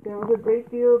done, there was a great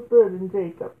deal of good in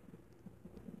Jacob.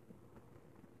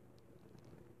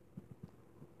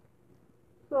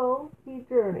 So he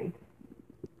journeyed.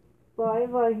 By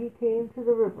and by he came to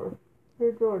the river,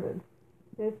 near Jordan.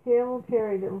 His camel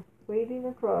carried him, wading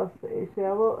across a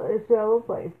shallow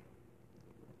place.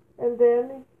 And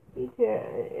then he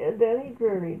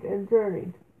journeyed and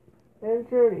journeyed and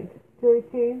journeyed till he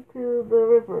came to the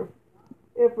river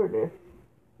Euphrates.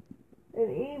 And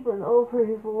even over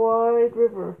his wide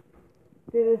river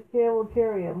did his camel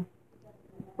carry him,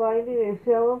 finding a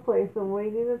shallow place and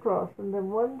wading across. And then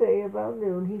one day about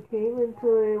noon he came into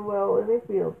a well in a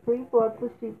field. 3 flocks of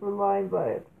sheep were lying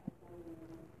by it,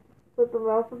 but the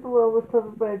mouth of the well was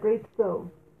covered by a great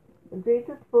stone. And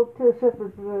Jacob spoke to the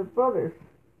shepherds and said, Brothers,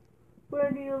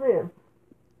 where do you live?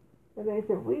 And they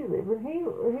said, We live in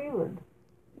Haran.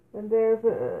 And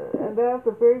that's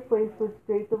the very place which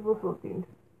Jacob was looking.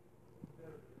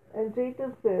 And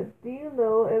Jacob said, Do you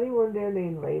know anyone there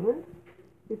named Laban?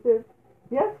 He said,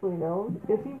 Yes, we know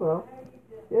him. Is he well?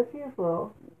 Yes, he is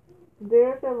well. And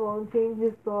there at that moment came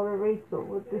his daughter Rachel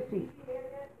with the sheep.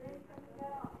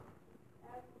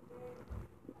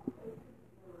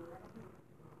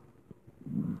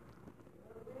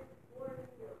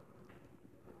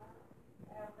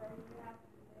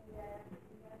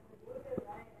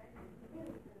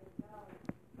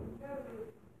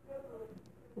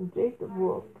 And Jacob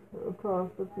looked across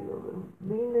the field,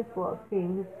 and leading the flock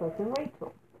came his cousin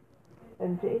Rachel.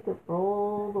 And Jacob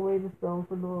rolled away the stone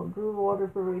from the well, drew water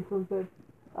for Rachel, and said,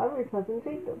 I'm your cousin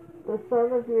Jacob, the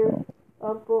son of your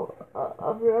uncle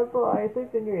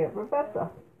Isaac and your aunt Rebekah.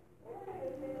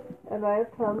 And I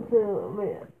have come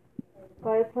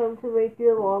to make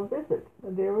you a long visit.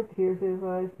 And there were tears in his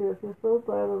eyes, because he was so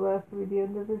glad at last to be the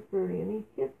end of his journey. And he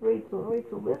kissed Rachel, and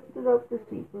Rachel lifted up the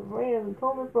sheep and ran and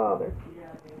told her father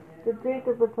that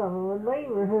Jacob had come. And when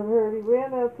Laban had heard, he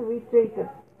ran out to meet Jacob,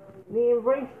 and he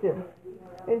embraced him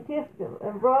and kissed him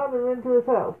and brought him into his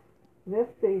house.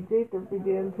 Next day Jacob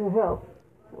began to help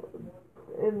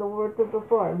in the work of the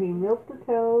farm. He milked the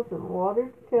cows and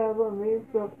watered the cattle and made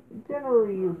himself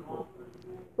generally useful.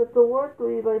 But the work that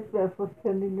he liked best was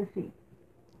tending the sheep.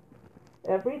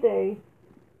 Every day,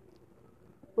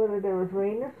 whether there was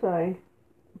rain or shine,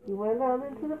 he went out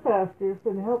into the pastures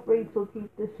and helped Rachel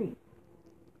keep the sheep.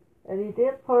 And he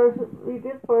did partially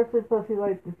because he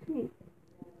liked the sheep,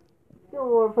 still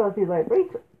more because he liked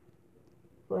Rachel.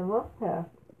 So a month passed,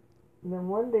 and then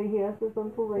one day he asked his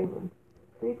uncle Laban.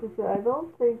 Jacob said, I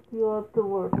don't think you ought to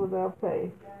work without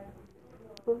pay.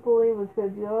 Uncle Laban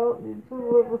said, you should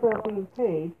work without being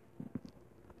paid,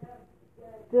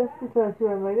 just because you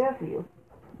are my nephew.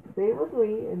 Stay with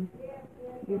me and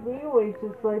give me your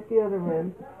wages like the other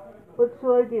men. What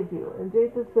shall I give you? And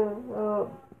Jacob said,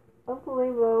 Uncle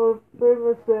Laban, I would very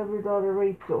much have your daughter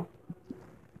Rachel.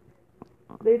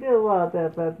 They did a lot of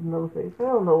that back in those days. I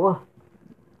don't know what.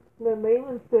 And then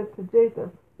Laban said to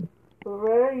Jacob, "But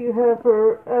rather you have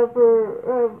her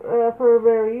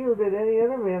marry you than any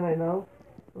other man I know."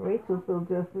 Rachel felt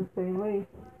just the same way.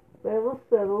 Then it was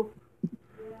settled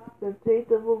that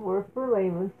Jacob would work for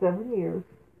Laban 7 years,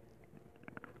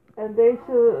 and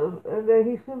that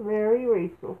he should marry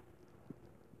Rachel.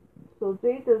 So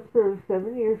Jacob served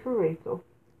 7 years for Rachel,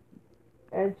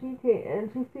 and she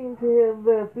seemed to him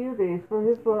but a few days, for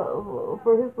his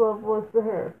love was to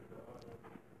her.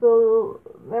 So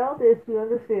now this, you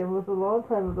understand, was a long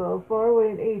time ago, far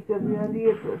away in Asia beyond the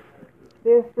Euphrates.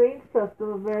 Their strange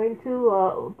custom of marrying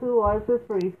two wives for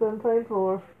free, sometimes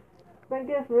more, then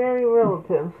get marrying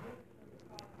relatives.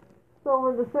 So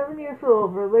when the 7 years were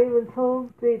over, Laban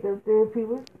told Jacob that if he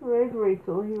wished to marry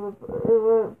Rachel, he would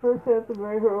first have to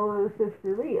marry her older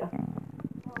sister Leah.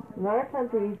 In our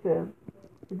country, he said,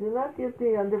 we do not give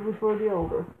the younger before the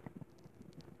older.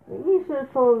 Maybe he should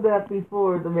have told him that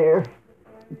before the marriage.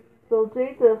 So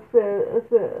Jacob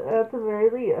had to marry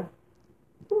Leah.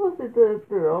 She was a good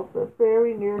girl, but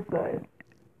very nearsighted,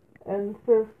 and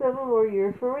served 7 more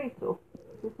years for Rachel.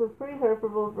 This was pretty hard for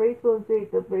both Rachel and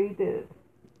Jacob, but he did it.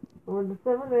 And when the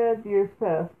 7.5 years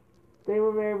passed, they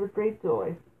were married with great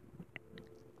joy.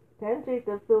 Then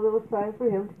Jacob felt it was time for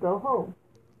him to go home,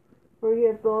 for he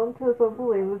had gone to his uncle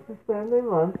Laban to spend a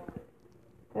month,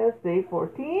 and stayed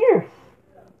 14 years.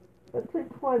 That's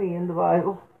like 20 in the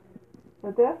Bible.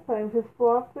 At that time his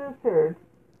flocks and his herds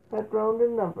had grown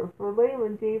in number, for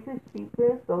Laban gave his sheep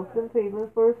and his goats in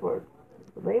payment for his work.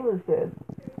 But Laban said,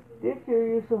 this year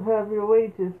you shall have your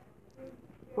wages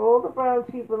for all the brown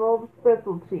sheep and all the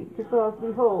speckled sheep, because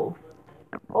behold,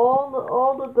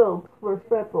 all the goats were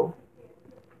speckled,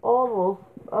 almost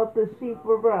of the sheep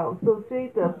were brown. So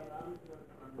Jacob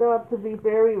got to be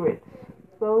very rich.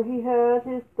 So he had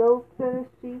his goats and his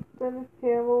sheep and his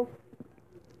camels,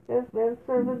 his men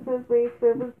servants and maid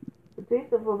servants. But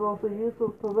Jacob was also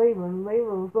useful to Laban.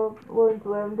 Laban was not willing to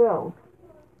let him go.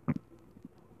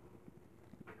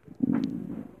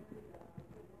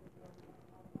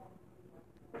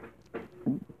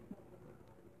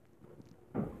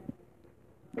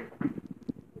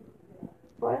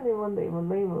 Finally, one day when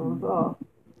Laban was off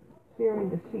shearing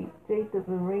the sheep, Jacob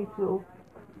and Rachel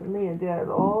and Leah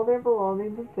gathered all their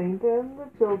belongings and things, and the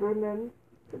children and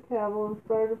the cattle, and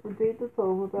started for Jacob's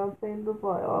home without saying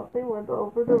goodbye. Off they went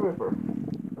over the river,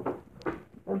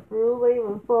 and through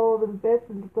Laban followed and begged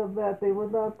them to come back. They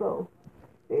would not go.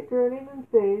 They journeyed and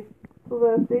stayed, so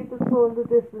that Jacob saw in the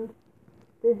distance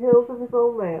the hills of his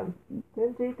own land.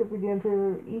 Then Jacob began to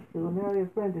remember Esau, and how he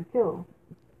had planned to kill him.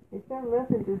 He sent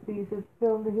messengers to Esau to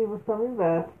tell him that he was coming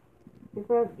back. He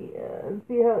found and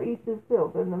see how Esau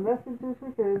felt, and the messengers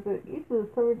returned that Esau was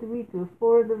coming to meet you with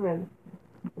 400 men,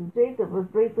 and Jacob was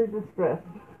greatly distressed.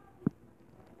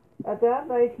 At that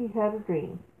night he had a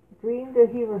dream that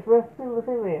he was wrestling with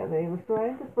a man, and he was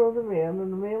trying to throw the man,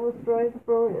 and the man was trying to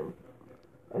throw him,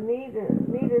 and neither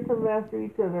could master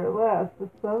each other. At last the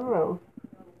sun rose,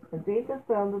 and Jacob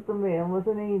found that the man was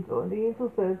an angel, and the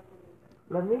angel said,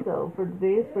 let me go, for the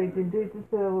day is breaking. Jacob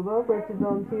said, I will not let you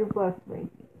go until you bless me.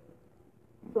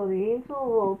 So the angel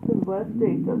awoke and blessed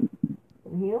Jacob,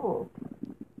 and he awoke.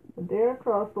 And there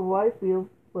across the wide field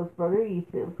was brother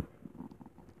Esau.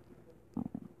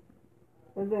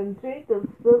 And then Jacob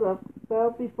stood up,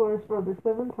 bowed before his brother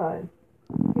 7 times.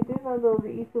 He did not know that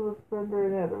Esau was slender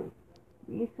and adamant.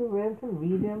 Esau ran to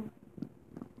meet him.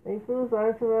 And he threw his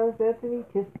arms around his neck and he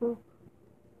kissed him.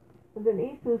 And then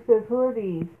Esau said, who are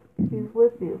these? He's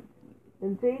with you.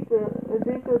 And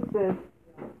Jacob said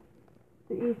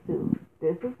to Esau,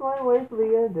 this is my wife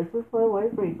Leah, and this is my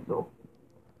wife Rachel.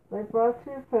 And I brought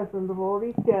you a present of all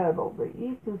these cattle. But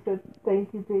Esau said,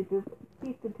 thank you, Jacob.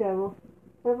 Keep the cattle.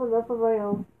 Have enough of my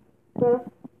own. Thus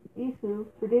Esau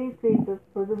forgave Jacob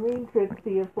for the mean tricks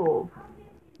he had pulled,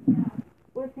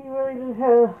 which he really didn't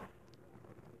have.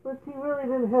 How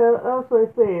should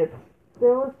I say it?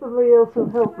 There was somebody else who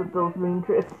helped with those mean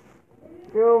tricks.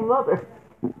 Your own mother.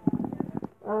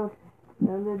 Okay,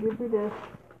 and then give me this.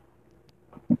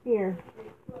 Here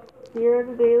are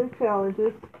the daily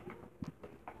challenges.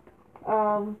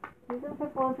 You can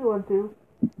pick one if you want to.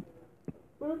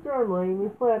 Through journaling,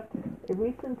 reflect a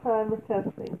recent time of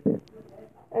testing.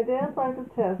 Identify the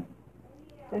test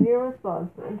and your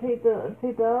response, and take the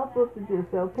output to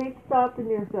yourself. Take stock in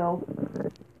yourself,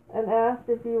 and ask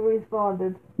if you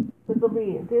responded with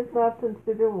obedience. If not,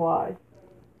 consider why.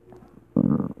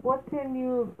 What can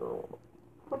you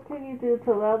do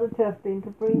to allow the testing to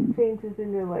bring changes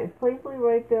in your life? Prayerfully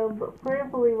write down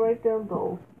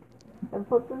goals, and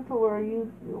put them to where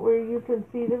you can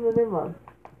see them in a month.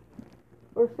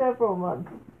 or several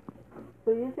months,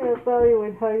 so you can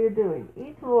evaluate how you're doing.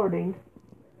 Each morning,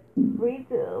 read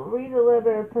a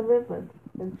letter of commitment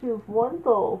and choose one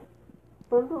goal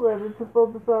from the letter to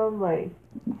focus on in May.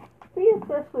 Be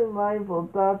especially mindful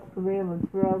of God's commandments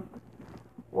throughout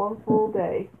one full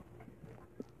day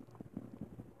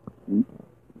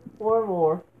or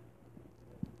more.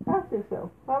 Ask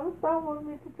yourself, how does God want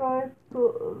me to drive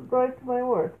to my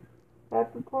work,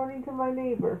 act according to my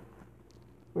neighbor,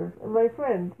 and my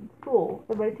friends at school,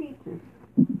 and my teachers,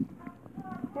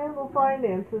 handle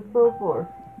finance, and so forth?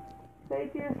 Say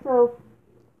to yourself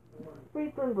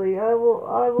frequently, I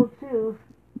will choose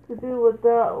to do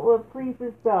what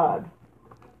pleases God.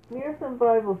 Here are some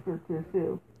Bible scriptures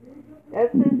too.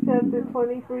 Exodus chapter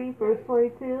 23, verse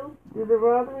 22,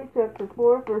 Deuteronomy chapter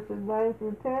 4, verses 9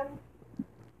 through 10,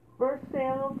 1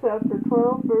 Samuel chapter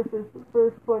 12,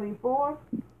 verse 24,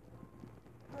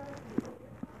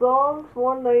 Psalms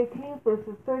 119,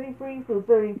 verses 33 through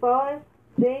 35,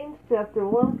 James chapter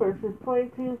 1, verses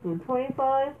 22 through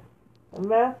 25, and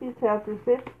Matthew chapter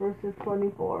 6, verses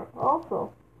 24.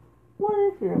 Also, what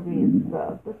is your obedience to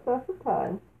God? Discuss a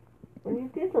time when you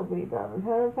disobeyed God and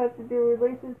how it affected your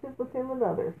relationship with Him and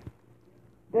others.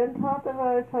 Then talk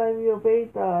about a time you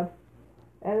obeyed God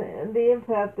and the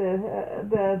impact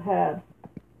that had.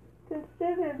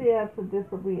 Consider the acts of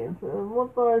disobedience and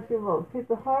what bothers you most. Take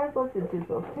a hard look at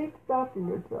yourself. Take stock in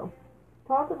yourself.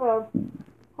 Talk about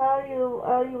how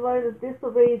you might have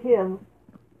disobeyed Him.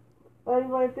 How you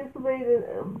might have disobeyed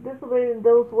in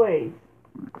those ways.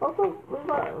 Also,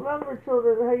 remember,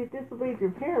 children, how you disobeyed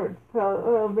your parents,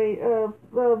 how made you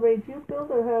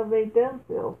feel, and how it made them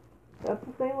feel. That's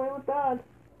the same way with God.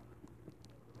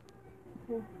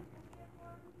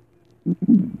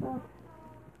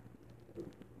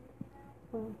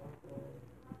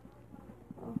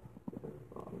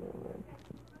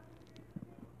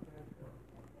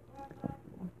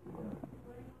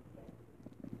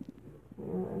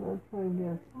 And I'm trying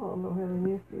to I'm not having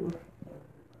issues.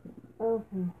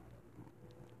 Okay.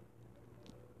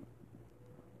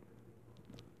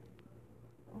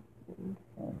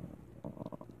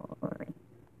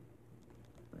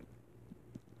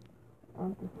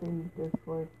 I'll just say it this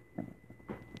way.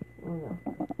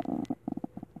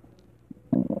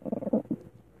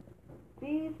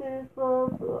 Jesus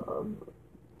loves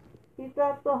He's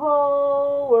got the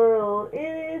whole world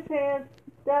in His hands.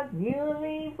 He's got you and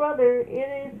me, brother,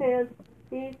 in His hands.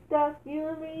 He's got you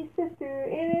and me, sister,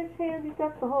 in His hands. He's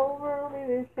got the whole world in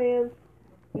His hands.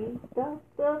 He's got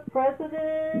the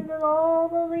president and all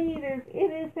the leaders in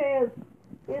His hands.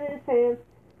 In His hands.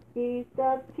 He's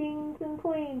got kings and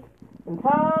queens and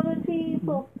common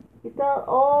people. He's got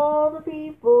all the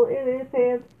people in His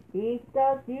hands. He's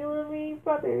got you and me,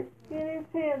 brother, in His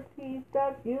hands. He's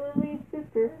got you and me,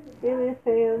 sister, in His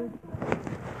hands.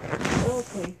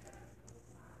 Okay.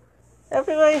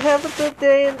 Everybody have a good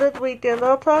day and good weekend.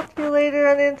 I'll talk to you later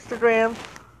on Instagram.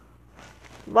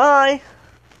 Bye.